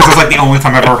 because it's like the only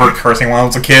time I've ever heard cursing when I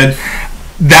was a kid.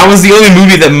 That was the only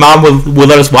movie that Mom would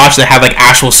let us watch that had like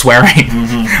actual swearing.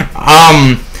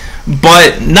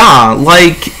 But nah,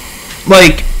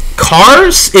 like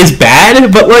Cars is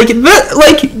bad, but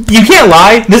you can't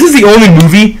lie. This is the only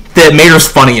movie that Mater's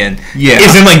funny in. Yeah,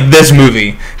 is in like this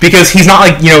movie because he's not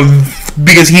like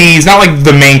because he's not like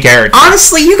the main character.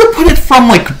 Honestly, you could put it from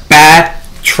like bad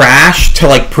trash to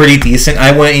like pretty decent.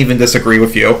 I wouldn't even disagree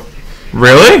with you.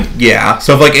 Really? Yeah.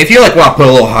 So if you want to put it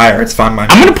a little higher, it's fine. I'm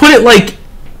gonna put it like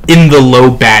in the low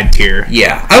bad tier.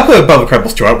 Yeah, I'll put it above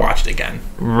Incredibles 2. I'd watch it again.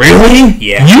 Really?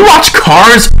 Yeah. You watch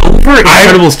Cars over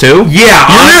Incredibles 2? Yeah.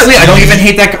 Honestly, I don't even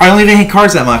hate that. I don't even hate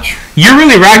Cars that much. You're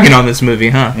really ragging on this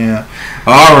movie, huh? Yeah.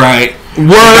 All right.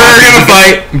 We're gonna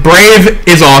fight. Brave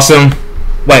is awesome.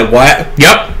 Wait, what?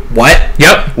 Yep. What?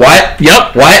 Yep. What?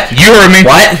 Yep. What? You heard me.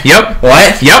 What? Yep.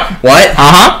 What? Yep. What?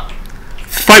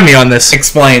 Fight me on this.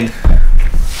 Explain.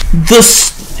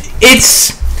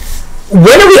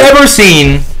 When have we ever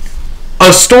seen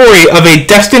a story of a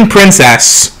destined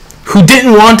princess who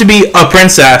didn't want to be a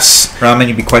princess? Ramen,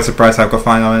 you'd be quite surprised how I could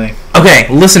find on anything. Okay,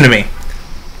 listen to me.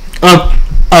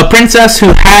 A princess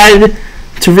who had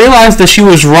to realize that she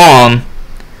was wrong,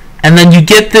 and then you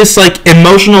get this like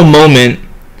emotional moment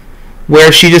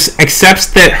where she just accepts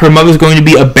that her mother's going to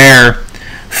be a bear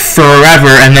forever,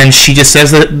 and then she just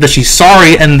says that she's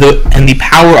sorry, and the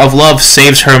power of love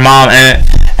saves her mom, and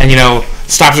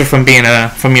stops her from being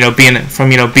a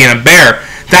bear.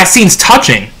 That scene's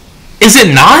touching, is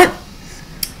it not?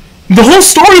 The whole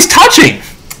story's touching.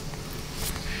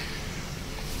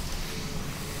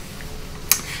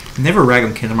 Never rag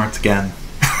on Kingdom Hearts again.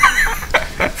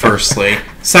 Firstly.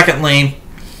 Secondly,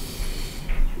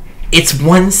 it's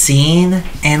one scene,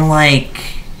 and like,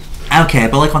 okay,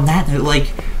 but like on that note,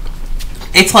 like,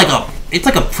 it's like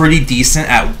a pretty decent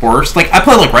at worst. Like, I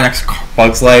put it like right next to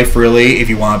Bug's Life, really, if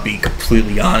you want to be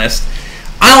completely honest.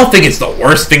 I don't think it's the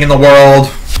worst thing in the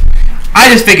world. I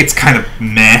just think it's kind of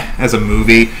meh as a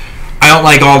movie. I don't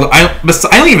like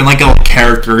I don't even like all the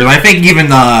characters. I think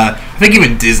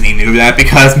even Disney knew that,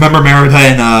 because remember Merida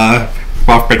and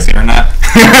Pixar and that.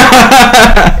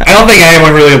 I don't think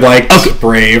anyone really liked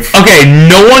Brave. Okay,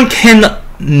 no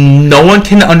one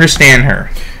can understand her.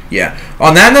 Yeah.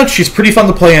 On that note, she's pretty fun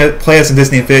to play as in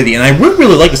Disney Infinity, and I would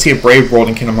really like to see a Brave World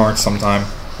in Kingdom Hearts sometime.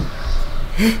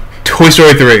 Toy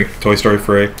Story 3. Toy Story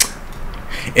 3.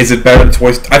 Is it better than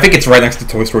Toy Story? I think it's right next to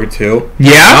Toy Story 2.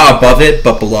 Yeah? Not above it,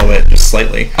 but below it, just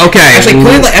slightly. Okay. Actually,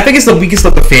 I think it's the weakest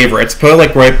of the favorites. Put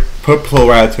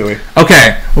Ratatouille.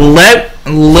 Okay.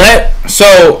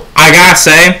 So, I gotta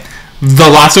say, the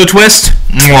Lotso twist,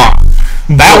 mwah.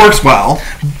 That works well.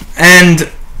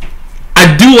 And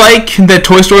I do like that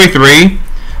Toy Story 3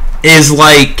 is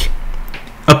like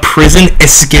a prison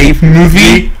escape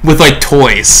movie with like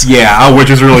toys. Yeah, which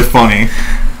is really funny.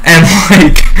 And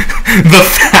like the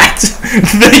fact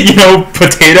that,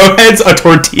 Potato Head's a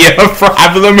tortilla for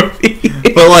half of the movie.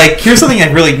 But like, here's something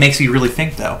that really makes me really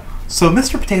think though. So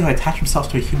Mr. Potato Head attached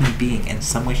himself to a human being in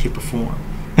some way, shape, or form.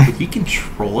 Would he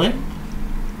control it?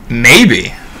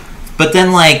 Maybe. But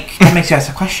then like, that makes you ask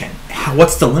the question: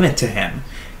 what's the limit to him?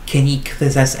 Can he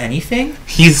possess anything?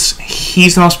 He's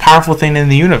the most powerful thing in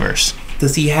the universe.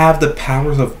 Does he have the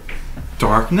powers of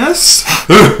darkness?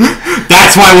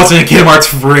 That's why it wasn't in Kingdom Hearts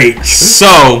 3.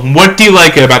 So, what do you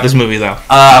like about this movie, though?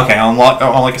 Okay, on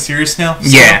like a serious note.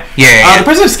 Yeah. The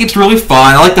Prison Escape's really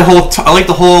fun. I like the whole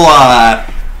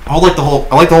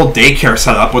daycare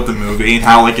setup with the movie and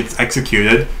how like it's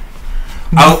executed.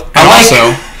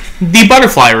 Also, the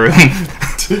butterfly room.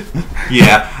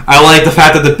 Yeah, I like the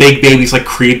fact that the big baby's like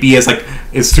creepy.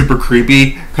 Is super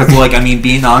creepy because, like, I mean,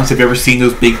 being honest, have you ever seen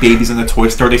those big babies in the toy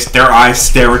store? Their eyes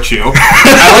stare at you.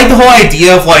 I like the whole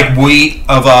idea of like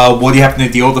Woody having to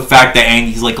deal with the fact that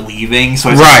Andy's like leaving,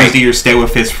 so it's right. Either stay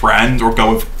with his friend or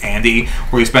go with Andy,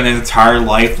 where he spent his entire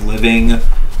life living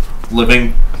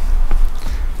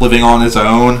on his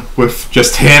own with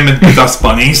just him and the dust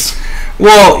bunnies.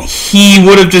 Well, he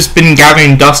would have just been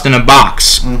gathering dust in a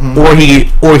box, mm-hmm.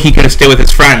 or he could have stayed with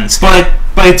his friends. But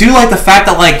I do like the fact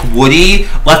that like Woody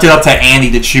left it up to Andy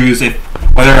to choose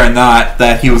whether or not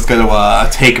that he was going to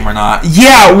take him or not.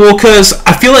 Yeah, well, because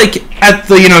I feel like at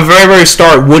the very very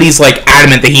start, Woody's like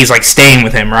adamant that he's like staying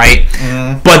with him, right?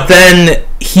 Mm-hmm. But then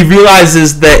he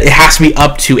realizes that it has to be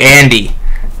up to Andy,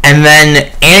 and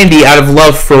then Andy, out of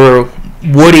love for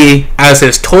Woody as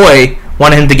his toy,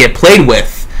 wanted him to get played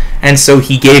with. And so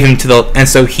he gave him to the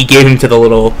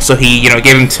little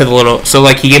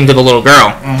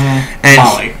girl. Mm-hmm. And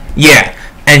Molly. Yeah.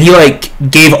 And he like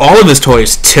gave all of his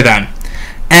toys to them.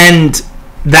 And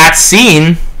that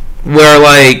scene where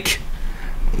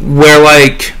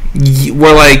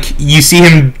you see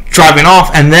him driving off,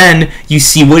 and then you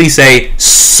see Woody say,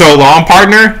 "So long,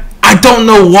 partner." I don't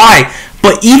know why,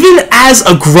 but even as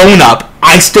a grown-up,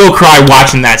 I still cry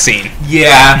watching that scene.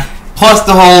 Yeah. Plus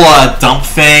the whole dump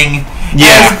thing.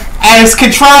 Yeah. As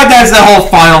contrived as the whole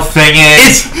final thing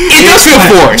is, it does feel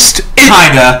forced.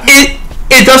 Kinda.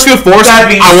 It does feel forced. That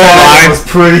being said, it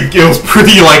was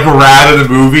pretty like rad in the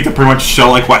movie to pretty much show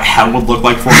like what hell would look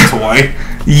like for a toy.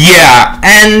 Yeah,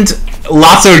 and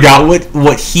Lotso got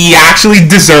what he actually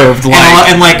deserved.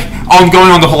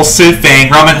 Going on the whole Sid thing,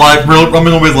 Ramen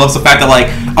always loves the fact that like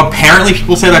apparently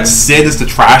people say that Sid is the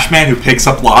trash man who picks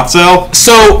up Lotso.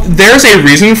 So there's a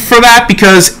reason for that,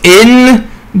 because in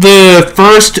the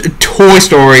first Toy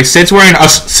Story, Sid's wearing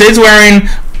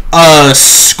a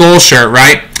skull shirt,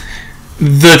 right?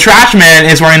 The trash man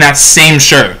is wearing that same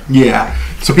shirt. Yeah.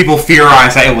 So people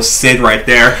theorize that it was Sid right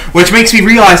there, which makes me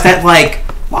realize that like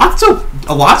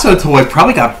a Lotso toy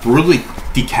probably got brutally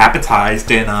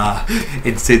decapitized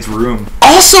in Sid's room.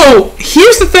 Also,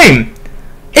 here's the thing: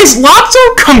 is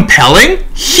Lotso compelling?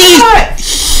 He's not.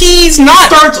 He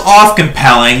starts off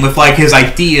compelling with like his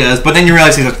ideas, but then you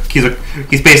realize he's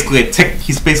basically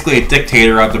a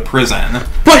dictator of the prison.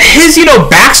 But his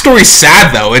backstory's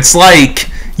sad though. It's like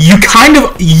you kind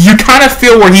of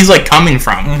feel where he's like coming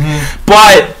from, mm-hmm.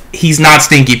 but he's not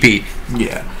Stinky Pete.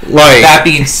 Yeah. Like, that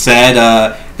being said,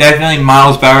 definitely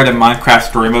miles better than Minecraft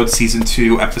Story Mode Season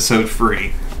 2, Episode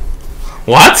 3.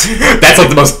 What? That's like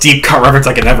the most deep cut reference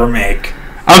I could ever make.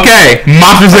 Okay,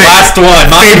 Monsters Inc. Last one.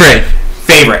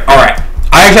 Favorite. Alright.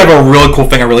 I actually have a really cool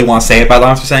thing I really want to say about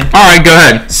Monsters Inc. All right, go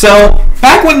ahead. So,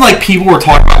 back when like people were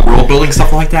talking about world building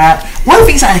stuff like that, one of the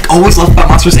things I like always loved about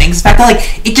Monsters Inc. is the fact that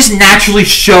like it just naturally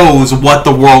shows what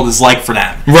the world is like for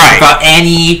them, Right. Without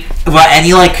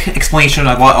any like explanation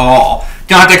at all.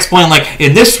 You don't have to explain like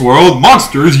in this world,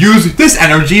 monsters use this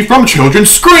energy from children's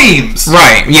screams.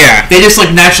 Right. Yeah. They just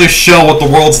like naturally show what the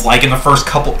world's like in the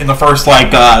first like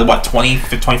 20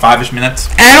 to 25ish minutes.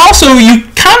 And also, you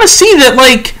kind of see that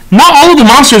like not all of the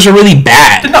monsters are really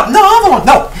bad.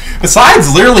 No.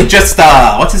 Besides, literally just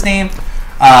what's his name?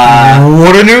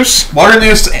 Water Noose. Water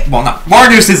Noose. Well, not Water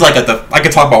Noose is like I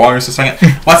could talk about Water Noose in a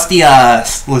second. What's the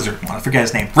lizard one? I forget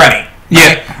his name. Remy.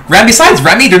 Yeah. Remy. Besides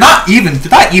Remy, they're not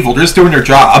evil. They're just doing their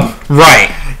job. Right.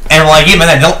 And like even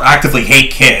then, they don't actively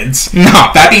hate kids. No.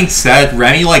 That being said,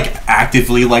 Remy like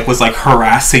actively like was like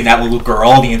harassing that little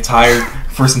girl the entire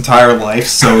life.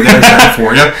 So there's that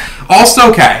for you. Also,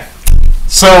 okay.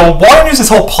 So Water News's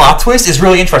whole plot twist is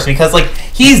really interesting because like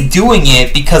he's doing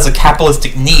it because of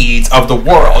capitalistic needs of the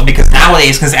world. Because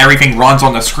nowadays, because everything runs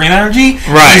on the screen energy,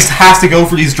 Right. he just has to go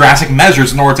for these drastic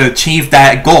measures in order to achieve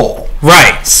that goal.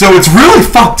 Right. So it's really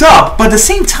fucked up, but at the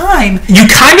same time, You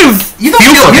kind of you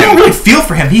don't really feel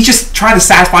for him. He's just trying to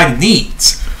satisfy the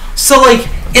needs. So like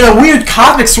in a weird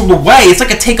cosmic sort of way, it's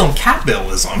like a take on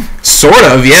capitalism. Sort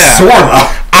of, yeah.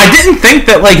 Sorta. I didn't think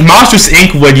that like Monsters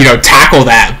Inc. would tackle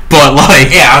that, but like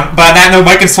Yeah, but that no,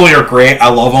 Mike and Sully are great. I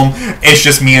love them. It's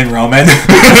just me and Roman.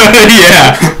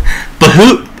 yeah. But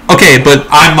who? Okay, but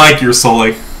I'm Mike. You're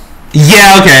Sully.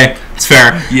 yeah, okay, it's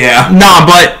fair. Yeah. Nah,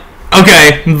 but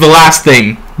okay. The last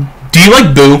thing. Do you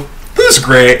like Boo? Boo's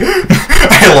great.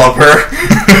 I love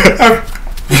her.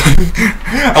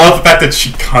 I love the fact that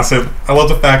she constantly. I love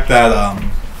the fact that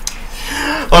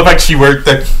I love the fact she worked.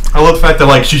 I love the fact that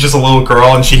like she's just a little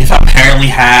girl and she apparently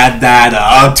had that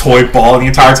toy ball the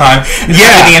entire time. And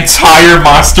Yeah. the entire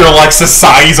monster like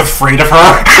society's afraid of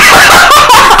her.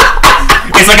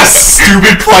 It's like a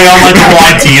stupid play on like the whole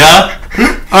idea.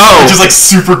 Oh, Which is like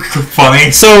super funny.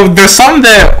 so there's some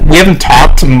that we haven't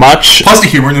talked much. Plus the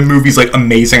humor in the movie is like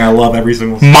amazing. I love every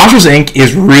single. Monsters Inc.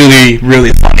 is really,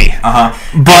 really funny.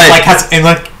 But like has and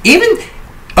like even.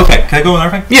 Okay, can I go with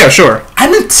another thing? Yeah, sure. I've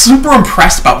been super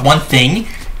impressed about one thing.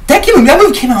 That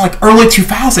movie came out like early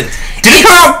 2000s. Did it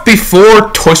come out before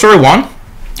Toy Story 1?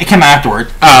 It came afterward.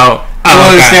 Oh, It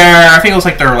was okay. I think it was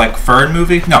like their like third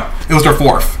movie. No, it was their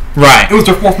fourth. Right. It was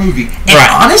their fourth movie. And Right.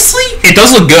 honestly, It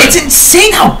does look good. it's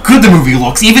insane how good the movie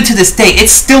looks. Even to this day, it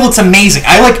still looks amazing.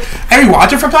 I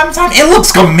rewatch it from time to time. It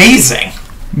looks amazing.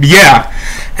 Yeah.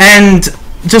 And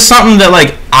just something that,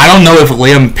 like, I don't know if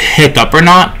Liam picked up or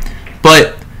not,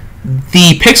 but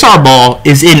the Pixar ball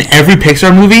is in every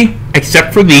Pixar movie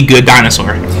except for The Good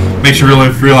Dinosaur. Makes you really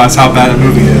realize how bad the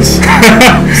movie is.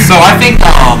 So I think,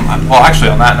 well, actually,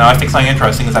 on that note, I think something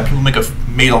interesting is that people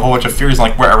made a whole bunch of theories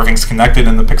like where everything's connected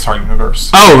in the Pixar universe.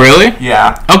 Oh, really?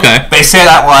 Yeah. Okay. They say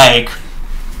that like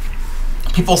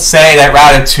people say that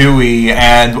Ratatouille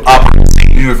and Up are in the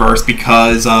same universe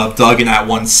because of Doug in that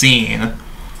one scene.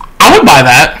 I would buy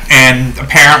that. And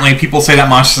apparently, people say that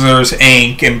Monsters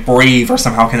Inc. and Brave are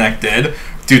somehow connected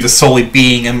due to Sully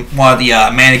being in one of the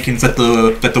mannequins that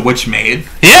the witch made.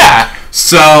 Yeah.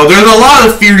 So there's a lot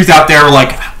of theories out there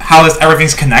like how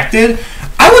everything's connected.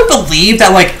 I would believe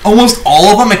that like almost all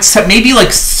of them, except maybe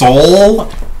like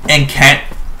Soul and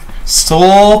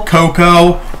Soul,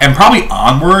 Coco, and probably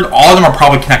Onward, all of them are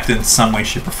probably connected in some way,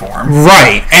 shape, or form.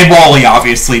 Right. And Wall-E,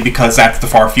 obviously, because that's the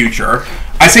far future.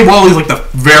 I say Wall-E is like the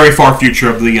very far future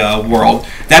of the world.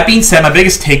 That being said, my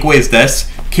biggest takeaway is this.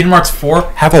 Kingdom Hearts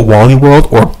 4, have a Wall-E world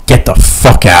or get the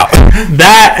fuck out.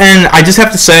 That, and I just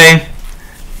have to say,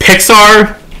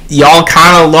 Pixar, y'all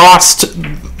kind of lost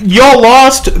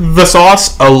the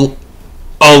sauce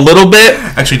a little bit.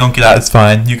 Actually, don't get out. It's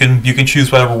fine. You can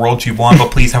choose whatever world you want,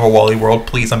 but please have a Wall-E world.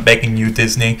 Please, I'm begging you,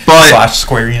 Disney /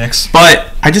 Square Enix.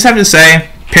 But I just have to say,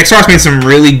 Pixar's made some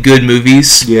really good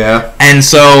movies. Yeah. And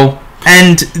so,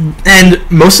 and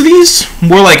most of these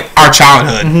were like our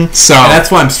childhood. Mm-hmm. So and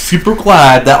that's why I'm super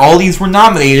glad that all these were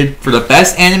nominated for the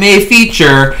best animated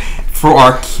feature for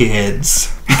our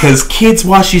kids, because kids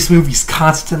watch these movies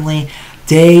constantly.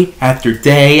 Day after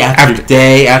day after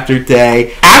day after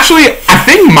day. Actually, I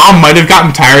think Mom might have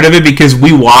gotten tired of it because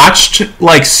we watched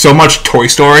like so much Toy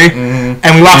Story,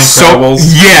 and we watched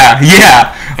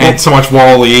yeah, and so much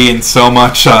Wall-E and so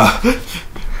much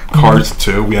Cars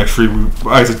 2. We actually,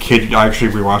 as a kid, I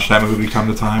actually rewatched that movie come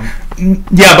to time.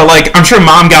 Yeah, but like I'm sure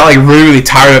Mom got like really, really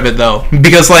tired of it though,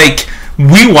 because like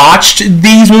we watched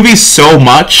these movies so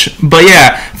much. But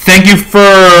yeah, thank you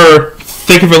for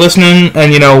listening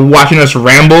and watching us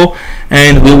ramble.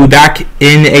 and we'll be back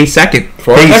in a second.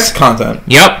 For our next content.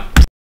 Yep.